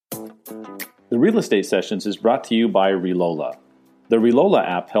The Real Estate Sessions is brought to you by Relola. The Relola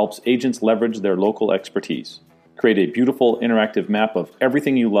app helps agents leverage their local expertise. Create a beautiful interactive map of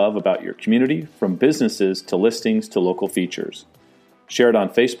everything you love about your community, from businesses to listings to local features. Share it on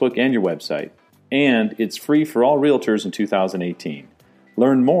Facebook and your website. And it's free for all realtors in 2018.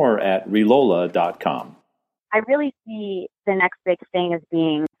 Learn more at relola.com. I really see the next big thing as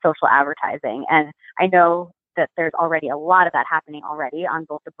being social advertising. And I know that there's already a lot of that happening already on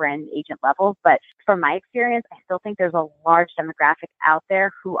both the brand and agent levels. But from my experience, I still think there's a large demographic out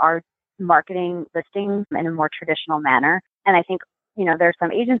there who are marketing listings in a more traditional manner. And I think, there's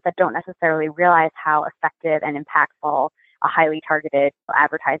some agents that don't necessarily realize how effective and impactful a highly targeted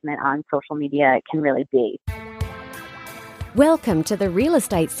advertisement on social media can really be. Welcome to the Real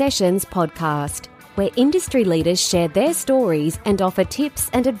Estate Sessions podcast, where industry leaders share their stories and offer tips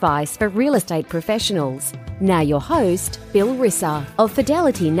and advice for real estate professionals. Now your host, Bill Risser of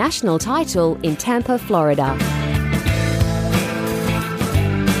Fidelity National Title in Tampa, Florida.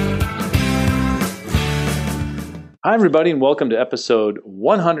 Hi, everybody, and welcome to episode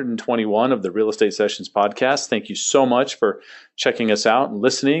 121 of the Real Estate Sessions podcast. Thank you so much for checking us out and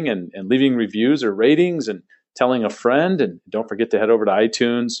listening and leaving reviews or ratings and telling a friend. And don't forget to head over to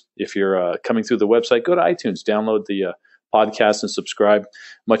iTunes. If you're coming through the website, go to iTunes, download the podcast and subscribe.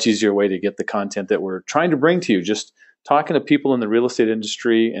 Much easier way to get the content that we're trying to bring to you. Just talking to people in the real estate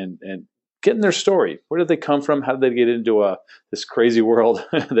industry and getting their story. Where did they come from? How did they get into this crazy world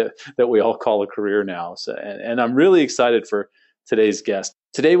that we all call a career now? So, and I'm really excited for today's guest.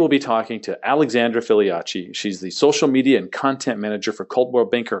 Today we'll be talking to Alexandra Filiaci. She's the social media and content manager for Coldwell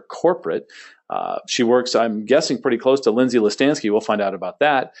Banker Corporate. She works, I'm guessing, pretty close to Lindsay Listansky. We'll find out about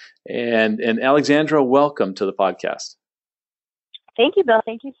that. And Alexandra, welcome to the podcast. Thank you, Bill.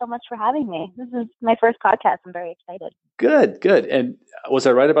 Thank you so much for having me. This is my first podcast. I'm very excited. Good. And was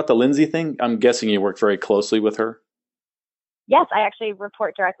I right about the Lindsay thing? I'm guessing you work very closely with her. Yes, I actually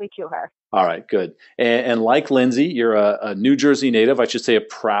report directly to her. All right, good. And like Lindsay, you're a New Jersey native. I should say a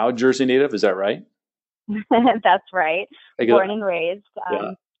proud Jersey native. Is that right? That's right. Born and raised.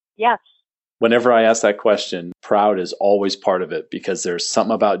 Yes. Whenever I ask that question, proud is always part of it because there's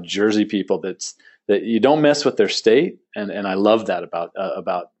something about Jersey people that you don't mess with their state, and I love that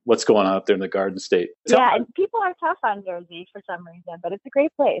about what's going on up there in the Garden State. And people are tough on Jersey for some reason, but it's a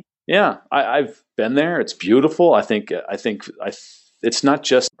great place. Yeah, I've been there. It's beautiful. I think it's not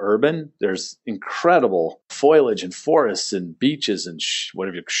just urban. There's incredible foliage and forests and beaches and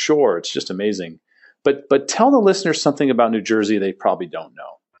shore. It's just amazing. But tell the listeners something about New Jersey they probably don't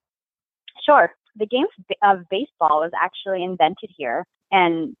know. Sure. The game of baseball was actually invented here,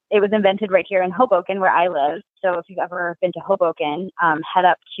 and it was invented right here in Hoboken, where I live. So if you've ever been to Hoboken, head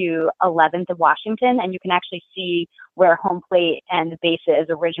up to 11th of Washington, and you can actually see where home plate and the bases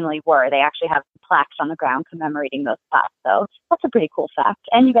originally were. They actually have plaques on the ground commemorating those spots. So that's a pretty cool fact.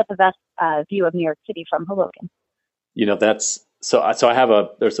 And you get the best view of New York City from Hoboken. So I have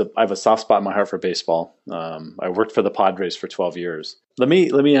a soft spot in my heart for baseball. I worked for the Padres for 12 years. Let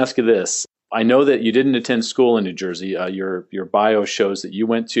me ask you this. I know that you didn't attend school in New Jersey. Your bio shows that you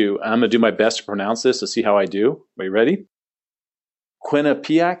went to, I'm going to do my best to pronounce this to see how I do. Are you ready?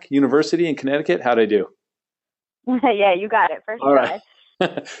 Quinnipiac University in Connecticut. How'd I do? Yeah, you got it. All right.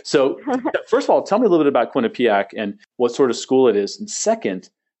 So first of all, tell me a little bit about Quinnipiac and what sort of school it is. And second,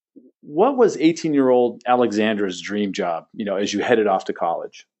 what was 18-year-old Alexandra's dream job, as you headed off to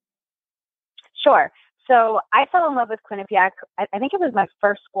college? Sure. So I fell in love with Quinnipiac. I think it was my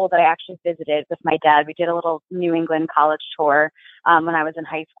first school that I actually visited with my dad. We did a little New England college tour when I was in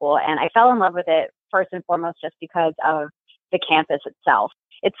high school, and I fell in love with it first and foremost just because of the campus itself.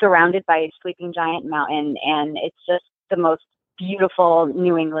 It's surrounded by a sleeping giant mountain, and it's just the most beautiful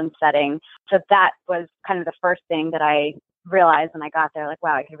New England setting. So that was kind of the first thing that I realized when I got there, like,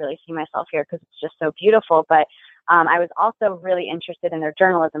 wow, I could really see myself here because it's just so beautiful. But I was also really interested in their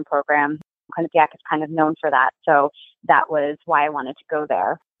journalism program. Quinnipiac is kind of known for that. So that was why I wanted to go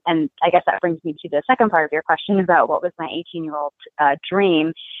there. And I guess that brings me to the second part of your question about what was my 18-year-old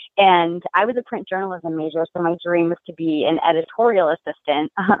dream. And I was a print journalism major, so my dream was to be an editorial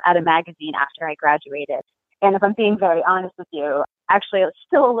assistant at a magazine after I graduated. And if I'm being very honest with you, actually, I was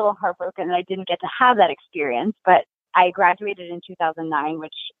still a little heartbroken that I didn't get to have that experience. But I graduated in 2009,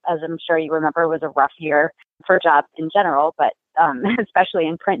 which, as I'm sure you remember, was a rough year for jobs in general, but especially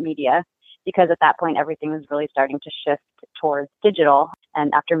in print media, because at that point, everything was really starting to shift towards digital.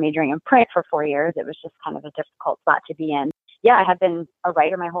 And after majoring in print for 4 years, it was just kind of a difficult spot to be in. Yeah, I have been a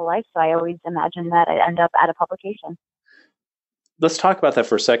writer my whole life, so I always imagined that I'd end up at a publication. Let's talk about that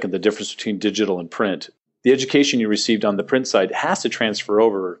for a second, the difference between digital and print. The education you received on the print side has to transfer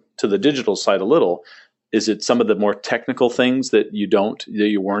over to the digital side a little. Is it some of the more technical things that you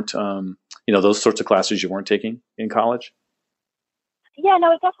weren't, those sorts of classes you weren't taking in college? Yeah,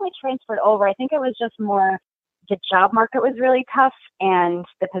 no, it definitely transferred over. I think it was just more the job market was really tough, and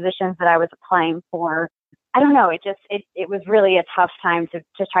the positions that I was applying for, I don't know, it was really a tough time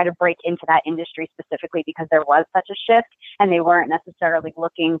to try to break into that industry specifically because there was such a shift, and they weren't necessarily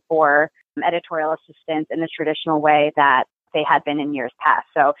looking for editorial assistants in the traditional way that they had been in years past.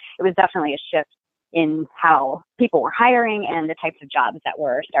 So it was definitely a shift in how people were hiring and the types of jobs that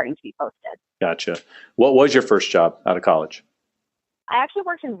were starting to be posted. Gotcha. What was your first job out of college? I actually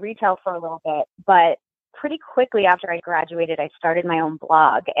worked in retail for a little bit, but pretty quickly after I graduated, I started my own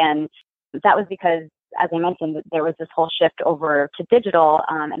blog. And that was because, as I mentioned, there was this whole shift over to digital,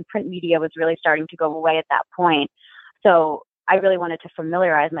 and print media was really starting to go away at that point. So I really wanted to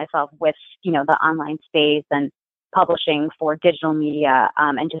familiarize myself with, the online space and publishing for digital media,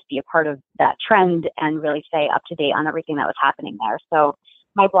 and just be a part of that trend and really stay up to date on everything that was happening there. So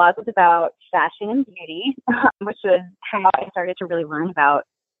my blog was about fashion and beauty, which was how I started to really learn about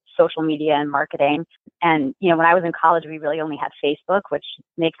social media and marketing. And, when I was in college, we really only had Facebook, which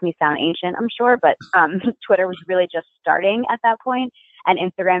makes me sound ancient, I'm sure, but Twitter was really just starting at that point. And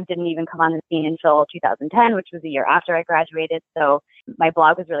Instagram didn't even come on the scene until 2010, which was a year after I graduated. So my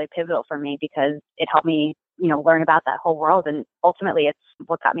blog was really pivotal for me because it helped me, learn about that whole world. And ultimately, it's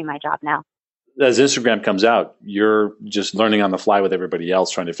what got me my job now. As Instagram comes out, you're just learning on the fly with everybody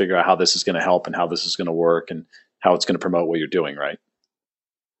else, trying to figure out how this is going to help and how this is going to work and how it's going to promote what you're doing, right?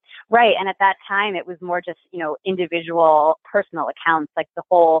 Right. And at that time, it was more just, individual personal accounts. Like the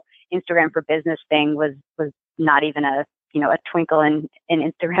whole Instagram for business thing was not even a twinkle in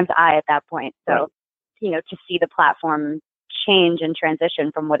Instagram's eye at that point. So, right. To see the platform change and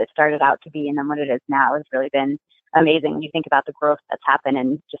transition from what it started out to be and then what it is now has really been amazing when you think about the growth that's happened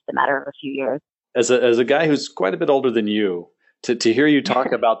in just a matter of a few years. As a guy who's quite a bit older than you, to hear you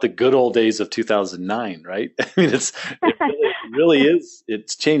talk about the good old days of 2009, right? I mean, it really is.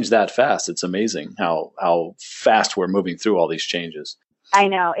 It's changed that fast. It's amazing how fast we're moving through all these changes. I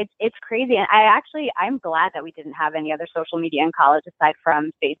know it's crazy. And I'm glad that we didn't have any other social media in college aside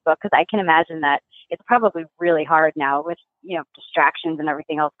from Facebook, because I can imagine that it's probably really hard now with, distractions and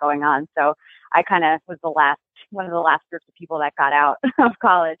everything else going on. So I kind of was one of the last groups of people that got out of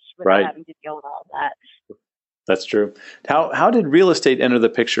college without having to deal with all of that. That's true. How did real estate enter the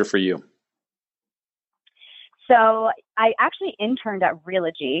picture for you? So I actually interned at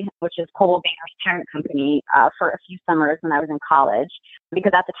Filiaci, which is Coldwell Banker's parent company, for a few summers when I was in college,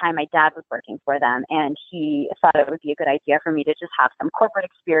 because at the time my dad was working for them, and he thought it would be a good idea for me to just have some corporate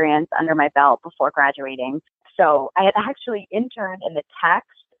experience under my belt before graduating. So I had actually interned in the tax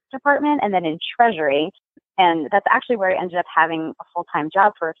department and then in treasury. And that's actually where I ended up having a full-time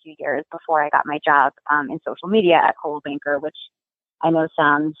job for a few years before I got my job in social media at Coldwell Banker, which I know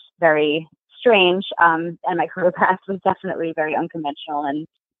sounds very strange. And my career path was definitely very unconventional and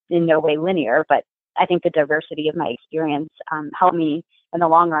in no way linear. But I think the diversity of my experience helped me in the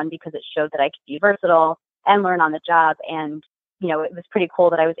long run because it showed that I could be versatile and learn on the job. And, it was pretty cool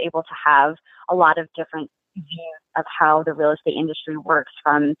that I was able to have a lot of different views of how the real estate industry works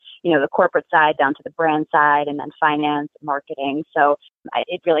from, the corporate side down to the brand side and then finance, marketing. So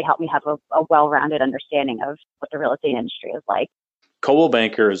it really helped me have a well-rounded understanding of what the real estate industry is like. Coldwell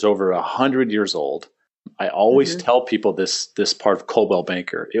Banker is over 100 years old. I always tell people this part of Coldwell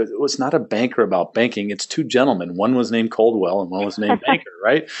Banker. It was not a banker about banking. It's two gentlemen. One was named Coldwell and one was named Banker,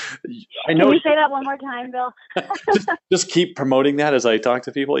 right? I know. Can you say that one more time, Bill? just keep promoting that as I talk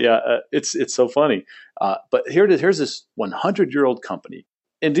to people. Yeah, it's so funny. But here's this 100-year-old company.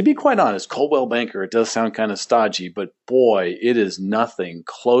 And to be quite honest, Coldwell Banker, it does sound kind of stodgy, but boy, it is nothing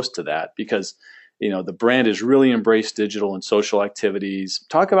close to that because the brand has really embraced digital and social activities.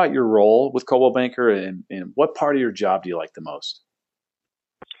 Talk about your role with Coldwell Banker and what part of your job do you like the most?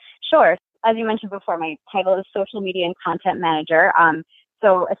 Sure. As you mentioned before, my title is Social Media and Content Manager.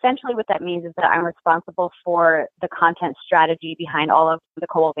 So essentially what that means is that I'm responsible for the content strategy behind all of the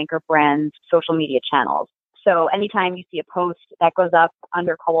Coldwell Banker brand's social media channels. So anytime you see a post that goes up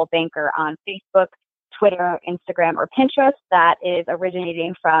under Coldwell Banker on Facebook, Twitter, Instagram, or Pinterest that is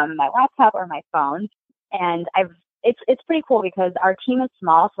originating from my laptop or my phone. And it's pretty cool because our team is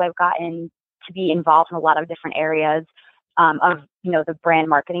small, so I've gotten to be involved in a lot of different areas of the brand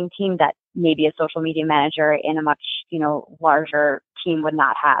marketing team that maybe a social media manager in a much larger team would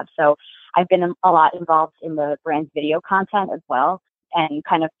not have. So I've been a lot involved in the brand's video content as well, and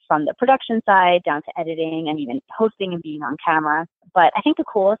kind of from the production side down to editing and even hosting and being on camera. But I think the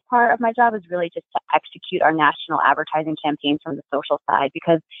coolest part of my job is really just to execute our national advertising campaigns from the social side,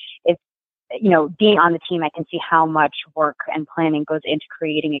 because being on the team, I can see how much work and planning goes into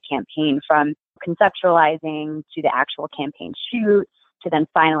creating a campaign, from conceptualizing to the actual campaign shoot to then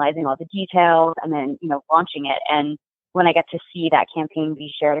finalizing all the details and then, launching it. And when I get to see that campaign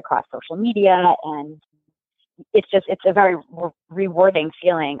be shared across social media, and it's a very rewarding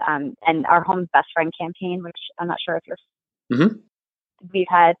feeling. And our Home's Best Friend campaign, which I'm not sure if you're Mm-hmm. We've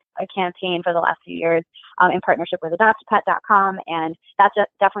had a campaign for the last few years in partnership with adoptapet.com, and that's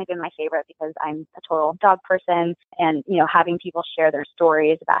definitely been my favorite because I'm a total dog person, and having people share their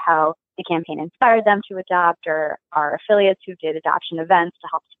stories about how the campaign inspired them to adopt, or our affiliates who did adoption events to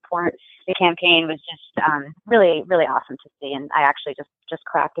help support the campaign was just really, really awesome to see. And I actually just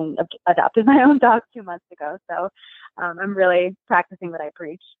cracked and adopted my own dog 2 months ago, so I'm really practicing what I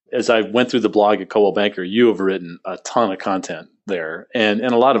preach. As I went through the blog at Coldwell Banker, you have written a ton of content there and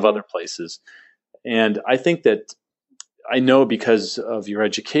a lot of other places. And I think that I know because of your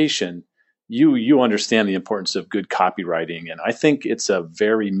education, you understand the importance of good copywriting. And I think it's a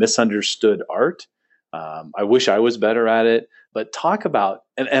very misunderstood art. I wish I was better at it. But talk about,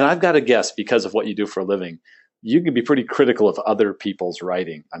 and I've got to guess because of what you do for a living, you can be pretty critical of other people's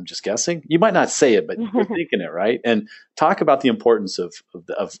writing. I'm just guessing. You might not say it, but you're thinking it, right? And talk about the importance of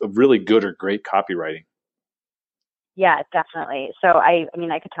really good or great copywriting. Yeah, definitely. So I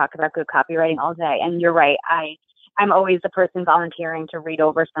mean, I could talk about good copywriting all day. And you're right. I'm always the person volunteering to read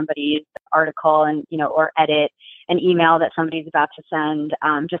over somebody's article and, or edit an email that somebody's about to send,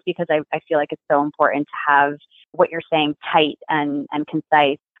 just because I feel like it's so important to have what you're saying tight and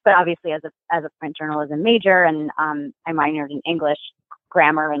concise. But obviously, as a print journalism major, and I minored in English,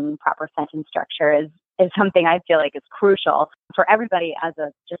 grammar and proper sentence structure is something I feel like is crucial for everybody as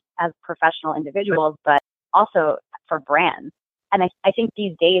professional individuals, but also for brands. And I think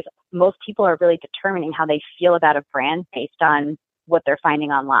these days, most people are really determining how they feel about a brand based on what they're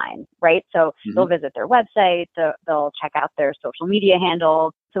finding online, right? So they'll visit their website, they'll check out their social media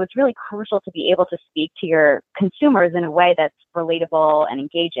handles. So it's really crucial to be able to speak to your consumers in a way that's relatable and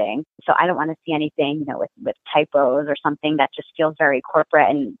engaging. So I don't want to see anything, with typos or something that just feels very corporate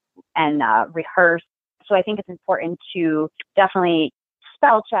and rehearsed. So I think it's important to definitely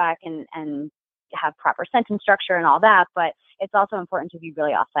spell check and have proper sentence structure and all that, but it's also important to be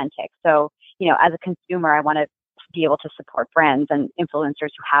really authentic. So, as a consumer, I want to be able to support brands and influencers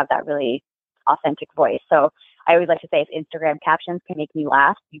who have that really authentic voice. So I always like to say, if Instagram captions can make me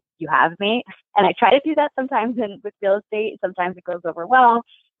laugh, you have me. And I try to do that sometimes with real estate. Sometimes it goes over well,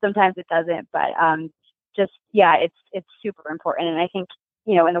 sometimes it doesn't. But it's super important. And I think,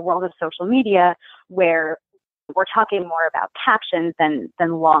 in the world of social media, where we're talking more about captions than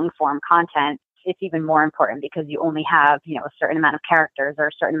long form content, it's even more important because you only have, a certain amount of characters or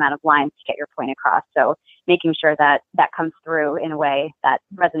a certain amount of lines to get your point across. So making sure that comes through in a way that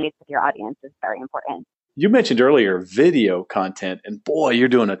resonates with your audience is very important. You mentioned earlier video content, and boy, you're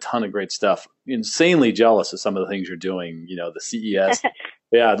doing a ton of great stuff. Insanely jealous of some of the things you're doing. The CES.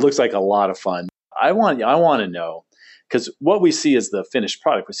 Yeah, it looks like a lot of fun. I want to know, because what we see is the finished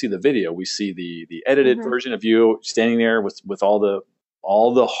product. We see the video. We see the edited version of you standing there with all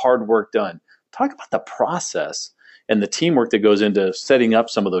the hard work done. Talk about the process and the teamwork that goes into setting up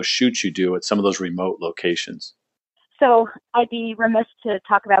some of those shoots you do at some of those remote locations. So I'd be remiss to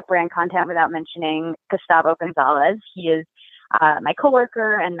talk about brand content without mentioning Gustavo Gonzalez. He is my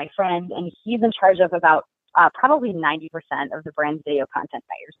coworker and my friend, and he's in charge of about probably 90% of the brand's video content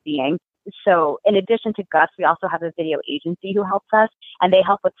that you're seeing. So in addition to Gus, we also have a video agency who helps us, and they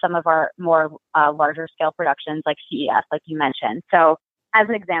help with some of our more larger scale productions like CES, like you mentioned. So as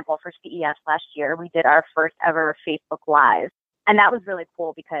an example, for CES last year, we did our first ever Facebook Live. And that was really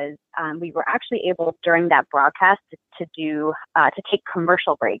cool because we were actually able during that broadcast to take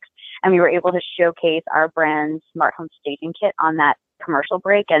commercial breaks. And we were able to showcase our brand's smart home staging kit on that commercial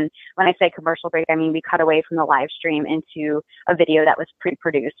break. And when I say commercial break, I mean we cut away from the live stream into a video that was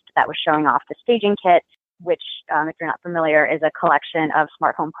pre-produced that was showing off the staging kit, which, if you're not familiar, is a collection of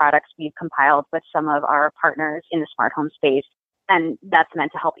smart home products we've compiled with some of our partners in the smart home space. And that's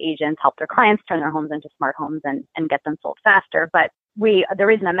meant to help agents help their clients turn their homes into smart homes and get them sold faster. But the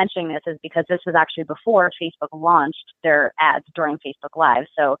reason I'm mentioning this is because this was actually before Facebook launched their ads during Facebook Live.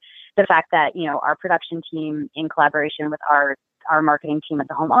 So the fact that, our production team in collaboration with our marketing team at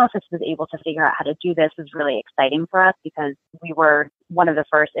the home office was able to figure out how to do this was really exciting for us because we were one of the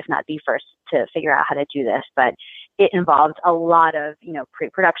first, if not the first, to figure out how to do this. But it involved a lot of,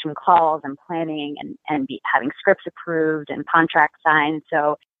 pre-production calls and planning and having scripts approved and contracts signed.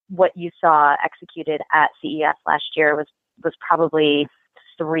 So what you saw executed at CES last year was probably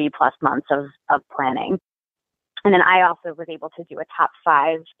 3+ months of planning. And then I also was able to do a top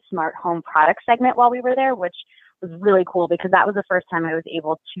 5 smart home product segment while we were there, which was really cool because that was the first time I was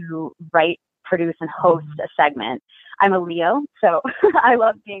able to write, produce, and host a segment. I'm a Leo, so I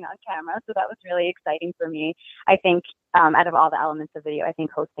love being on camera. So that was really exciting for me. I think out of all the elements of video, I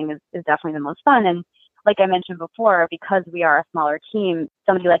think hosting is definitely the most fun. And like I mentioned before, because we are a smaller team,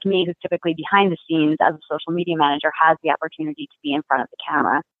 somebody like me who's typically behind the scenes as a social media manager has the opportunity to be in front of the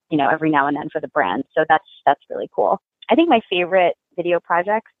camera, every now and then for the brand. So that's really cool. I think my favorite video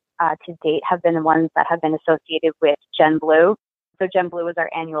projects to date have been the ones that have been associated with Gen Blue. So Gen Blue is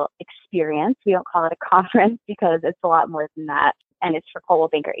our annual experience. We don't call it a conference because it's a lot more than that. And it's for Coldwell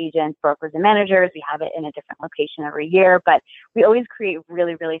Banker agents, brokers, and managers. We have it in a different location every year, but we always create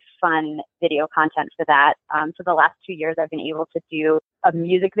really, really fun video content for that. So the last 2 years, I've been able to do a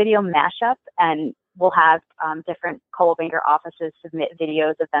music video mashup, and we'll have different Coldwell Banker offices submit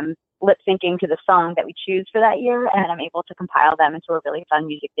videos of them lip syncing to the song that we choose for that year, and I'm able to compile them into a really fun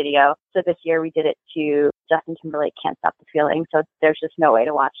music video. So this year we did it to Justin Timberlake, Can't Stop the Feeling. So there's just no way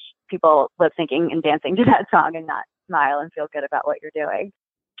to watch people lip syncing and dancing to that song and not smile and feel good about what you're doing.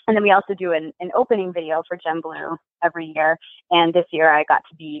 And then we also do an opening video for Gen Blue every year. And this year I got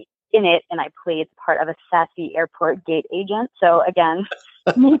to be in it, and I played part of a sassy airport gate agent. So again,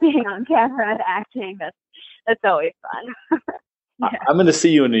 me being on camera and acting, that's always fun. Yeah. I'm going to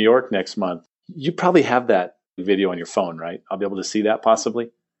see you in New York next month. You probably have that video on your phone, right? I'll be able to see that possibly.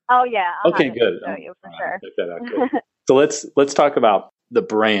 Oh yeah. Okay, good. Show you for sure. Check that out. Good. So let's talk about the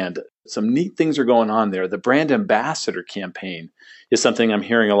brand. Some neat things are going on there. The brand ambassador campaign is something I'm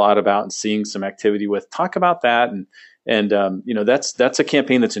hearing a lot about and seeing some activity with. Talk about that, and that's a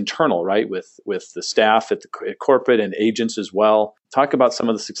campaign that's internal, right? With the staff at corporate and agents as well. Talk about some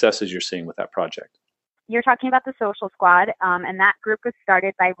of the successes you're seeing with that project. You're talking about the Social Squad, and that group was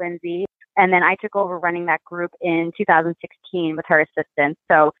started by Lindsay, and then I took over running that group in 2016 with her assistance.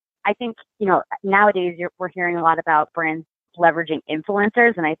 So I think, nowadays we're hearing a lot about brands leveraging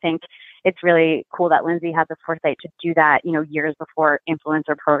influencers, and I think it's really cool that Lindsay had the foresight to do that, years before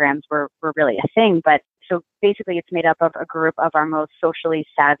influencer programs were really a thing. But so basically it's made up of a group of our most socially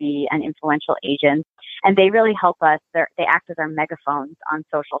savvy and influential agents, and they really help us. They act as our megaphones on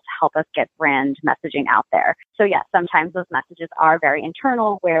social to help us get brand messaging out there. So yes, sometimes those messages are very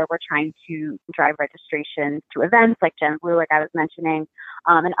internal, where we're trying to drive registration to events like Gen Blue, like I was mentioning,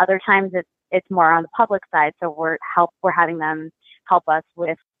 and other times it's more on the public side. So we're having them help us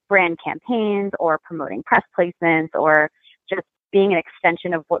with brand campaigns or promoting press placements or just being an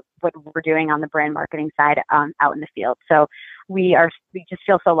extension of what we're doing on the brand marketing side out in the field. So we just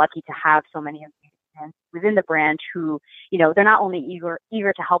feel so lucky to have so many of these brands within the brand who, they're not only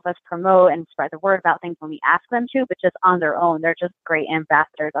eager to help us promote and spread the word about things when we ask them to, but just on their own, they're just great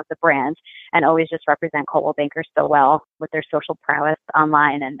ambassadors of the brand and always just represent Coldwell Banker so well with their social prowess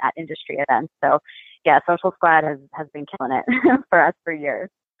online and at industry events. So yeah, Social Squad has been killing it for us for years.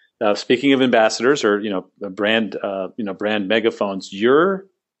 Speaking of ambassadors or, brand megaphones, you're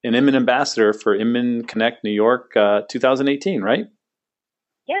an Inman ambassador for Inman Connect New York 2018, right?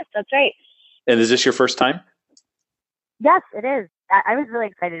 Yes, that's right. And is this your first time? Yes, it is. I was really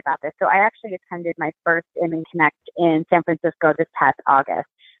excited about this. So I actually attended my first Inman Connect in San Francisco this past August.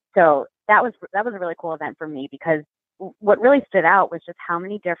 So that was a really cool event for me because what really stood out was just how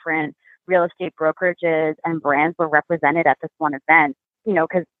many different real estate brokerages and brands were represented at this one event.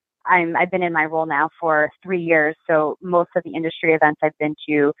 Because I've been in my role now for 3 years, so most of the industry events I've been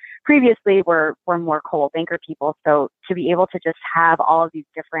to previously were more Coldwell Banker people. So to be able to just have all of these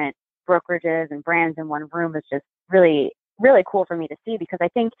different brokerages and brands in one room is just really, really cool for me to see, because I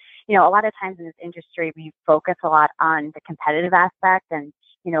think, a lot of times in this industry, we focus a lot on the competitive aspect and,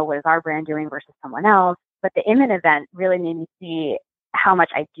 what is our brand doing versus someone else. But the Inman event really made me see how much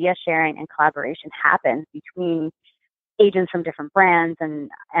idea sharing and collaboration happens between agents from different brands and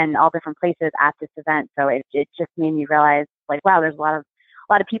all different places at this event. So it just made me realize, like, wow, there's a lot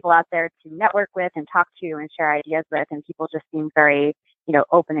of people out there to network with and talk to and share ideas with, and people just seem very,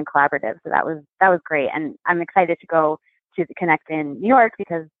 open and collaborative. So that was great. And I'm excited to go to the Connect in New York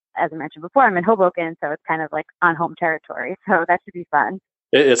because, as I mentioned before, I'm in Hoboken, so it's kind of like on home territory. So that should be fun.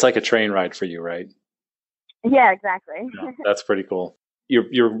 It's like a train ride for you, right? Yeah, exactly. Yeah, that's pretty cool.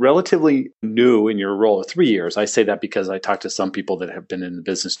 You're relatively new in your role, 3 years. I say that because I talked to some people that have been in the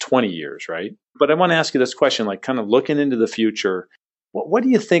business 20 years, right? But I want to ask you this question, like kind of looking into the future, what do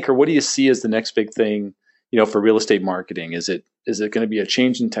you think, or what do you see as the next big thing, for real estate marketing? Is it going to be a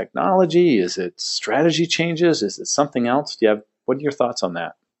change in technology? Is it strategy changes? Is it something else? What are your thoughts on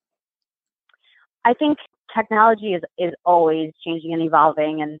that? I think technology is always changing and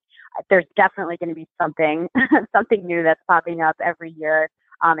evolving. And there's definitely going to be something, something new that's popping up every year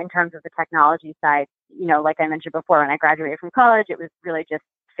in terms of the technology side. Like I mentioned before, when I graduated from college, it was really just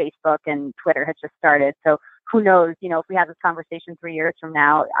Facebook and Twitter had just started. So who knows, if we have this conversation 3 years from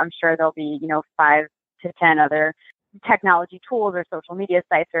now, I'm sure there'll be, 5 to 10 other technology tools or social media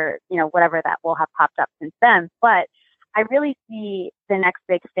sites or, whatever that will have popped up since then. But I really see the next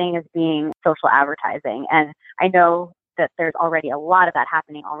big thing as being social advertising. And I know that there's already a lot of that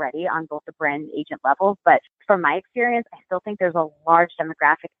happening already on both the brand and agent level. But from my experience, I still think there's a large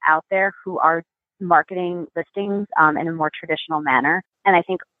demographic out there who are marketing listings in a more traditional manner. And I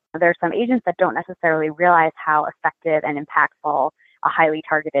think there's some agents that don't necessarily realize how effective and impactful a highly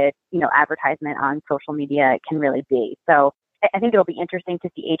targeted, advertisement on social media can really be. So I think it'll be interesting to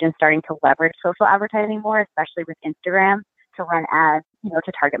see agents starting to leverage social advertising more, especially with Instagram, to run ads,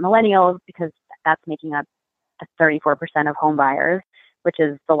 to target millennials, because that's making up 34% of home buyers, which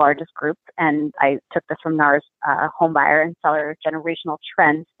is the largest group. And I took this from NAR's home buyer and seller generational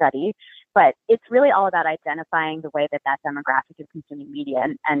trend study. But it's really all about identifying the way that demographic is consuming media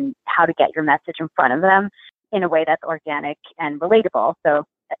and how to get your message in front of them in a way that's organic and relatable. So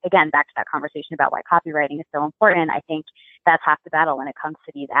again, back to that conversation about why copywriting is so important. I think that's half the battle when it comes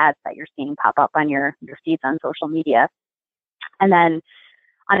to these ads that you're seeing pop up on your feeds on social media. And then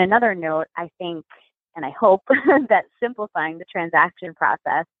on another note, I think, and I hope that simplifying the transaction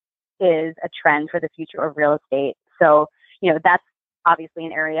process is a trend for the future of real estate. So, that's obviously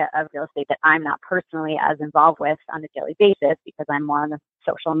an area of real estate that I'm not personally as involved with on a daily basis because I'm more on the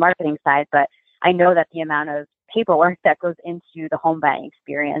social and marketing side. But I know that the amount of paperwork that goes into the home buying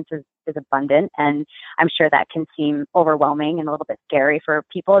experience is abundant. And I'm sure that can seem overwhelming and a little bit scary for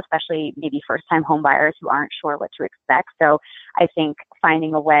people, especially maybe first-time home buyers who aren't sure what to expect. So I think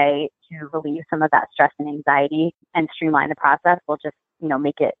finding a way to relieve some of that stress and anxiety and streamline the process will just,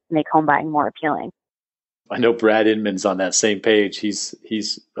 make home buying more appealing. I know Brad Inman's on that same page. He's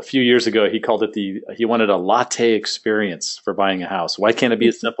a few years ago, he called it he wanted a latte experience for buying a house. Why can't it be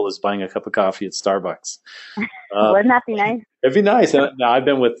as simple as buying a cup of coffee at Starbucks? Wouldn't that be nice? It'd be nice. Now, I've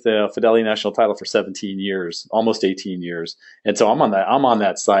been with Fidelity National Title for 17 years, almost 18 years. And so I'm on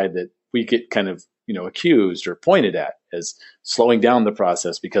that side that we get kind of, accused or pointed at as slowing down the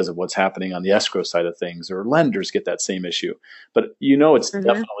process because of what's happening on the escrow side of things, or lenders get that same issue. But, it's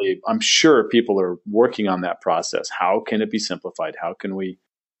definitely, I'm sure people are working on that process. How can it be simplified? How can we're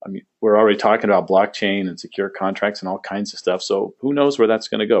already talking about blockchain and secure contracts and all kinds of stuff. So who knows where that's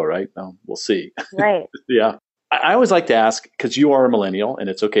going to go, right? We'll see. Right. Yeah. I always like to ask, because you are a millennial, and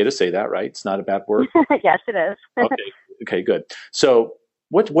it's okay to say that, right? It's not a bad word. Yes, it is. Okay, good. So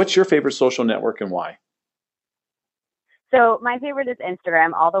what's your favorite social network and why? So my favorite is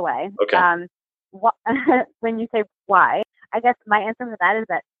Instagram all the way. Okay. When you say why, I guess my answer to that is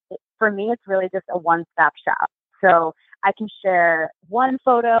that for me, it's really just a one-stop shop. So I can share one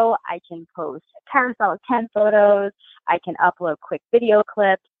photo, I can post a carousel of 10 photos, I can upload quick video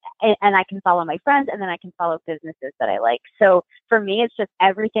clips, and I can follow my friends, and then I can follow businesses that I like. So for me, it's just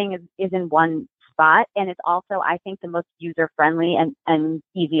everything is in one spot. And it's also, I think, the most user-friendly and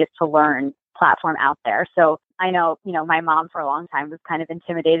easiest to learn platform out there. So I know, my mom for a long time was kind of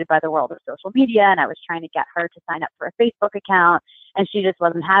intimidated by the world of social media, and I was trying to get her to sign up for a Facebook account, and she just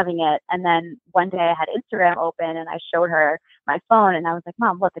wasn't having it. And then one day I had Instagram open and I showed her my phone, and I was like,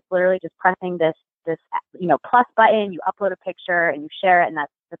 Mom, look, it's literally just pressing this plus button, you upload a picture and you share it, and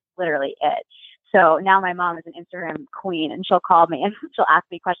that's literally it. So now my mom is an Instagram queen, and she'll call me and she'll ask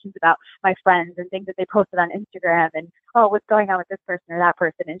me questions about my friends and things that they posted on Instagram, and, oh, what's going on with this person or that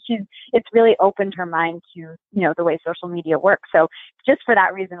person. And it's really opened her mind to, the way social media works. So just for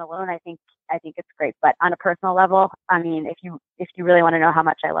that reason alone, I think it's great. But on a personal level, if you really want to know how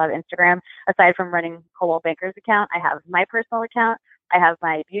much I love Instagram, aside from running Coldwell Banker's account, I have my personal account, I have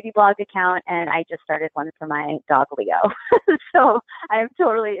my beauty blog account, and I just started one for my dog Leo. So I'm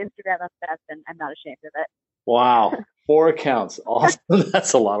totally Instagram obsessed, and I'm not ashamed of it. Wow. 4 accounts. Awesome.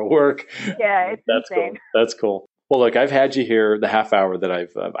 That's a lot of work. Yeah, it's insane. Cool. That's cool. Well, look, I've had you here the half hour that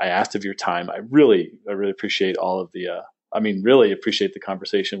I asked of your time. I really appreciate all of really appreciate the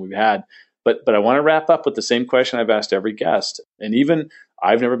conversation we've had. But I want to wrap up with the same question I've asked every guest. And even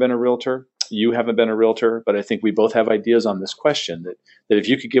I've never been a realtor. You haven't been a realtor, but I think we both have ideas on this question that if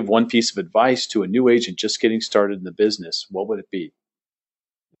you could give one piece of advice to a new agent just getting started in the business, what would it be?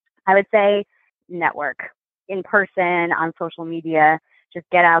 I would say network in person, on social media. Just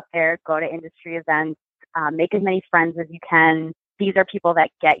get out there, go to industry events, make as many friends as you can. These are people that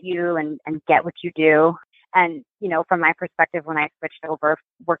get you and get what you do. And, from my perspective, when I switched over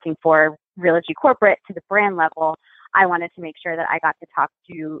working for Filiaci corporate to the brand level, I wanted to make sure that I got to talk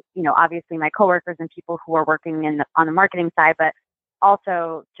to, obviously my coworkers and people who are working on the marketing side, but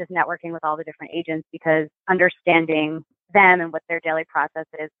also just networking with all the different agents, because understanding them and what their daily process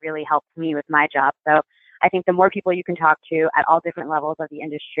is really helps me with my job. So I think the more people you can talk to at all different levels of the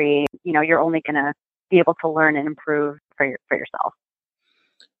industry, you're only going to be able to learn and improve for yourself.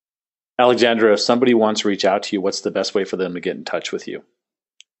 Alexandra, if somebody wants to reach out to you, what's the best way for them to get in touch with you?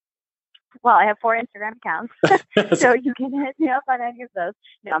 Well, I have 4 Instagram accounts, so you can hit me up on any of those.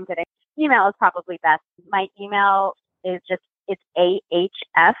 No, I'm kidding. Email is probably best. My email is it's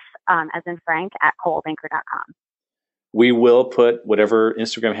AHF, as in Frank, @coldbanker.com. We will put whatever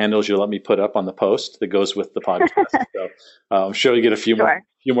Instagram handles you let me put up on the post that goes with the podcast. So I'm sure you get a few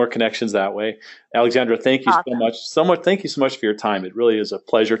more connections that way. Alexandra, thank you so much. Thank you so much for your time. It really is a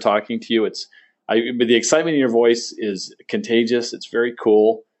pleasure talking to you. The excitement in your voice is contagious. It's very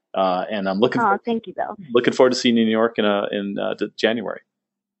cool. And I'm thank you, Bill. Looking forward to seeing you in New York in January.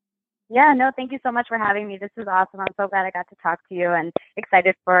 Yeah, no, thank you so much for having me. This is awesome. I'm so glad I got to talk to you and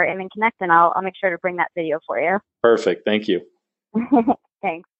excited for Aiming Connect, and I'll make sure to bring that video for you. Perfect. Thank you. Thanks.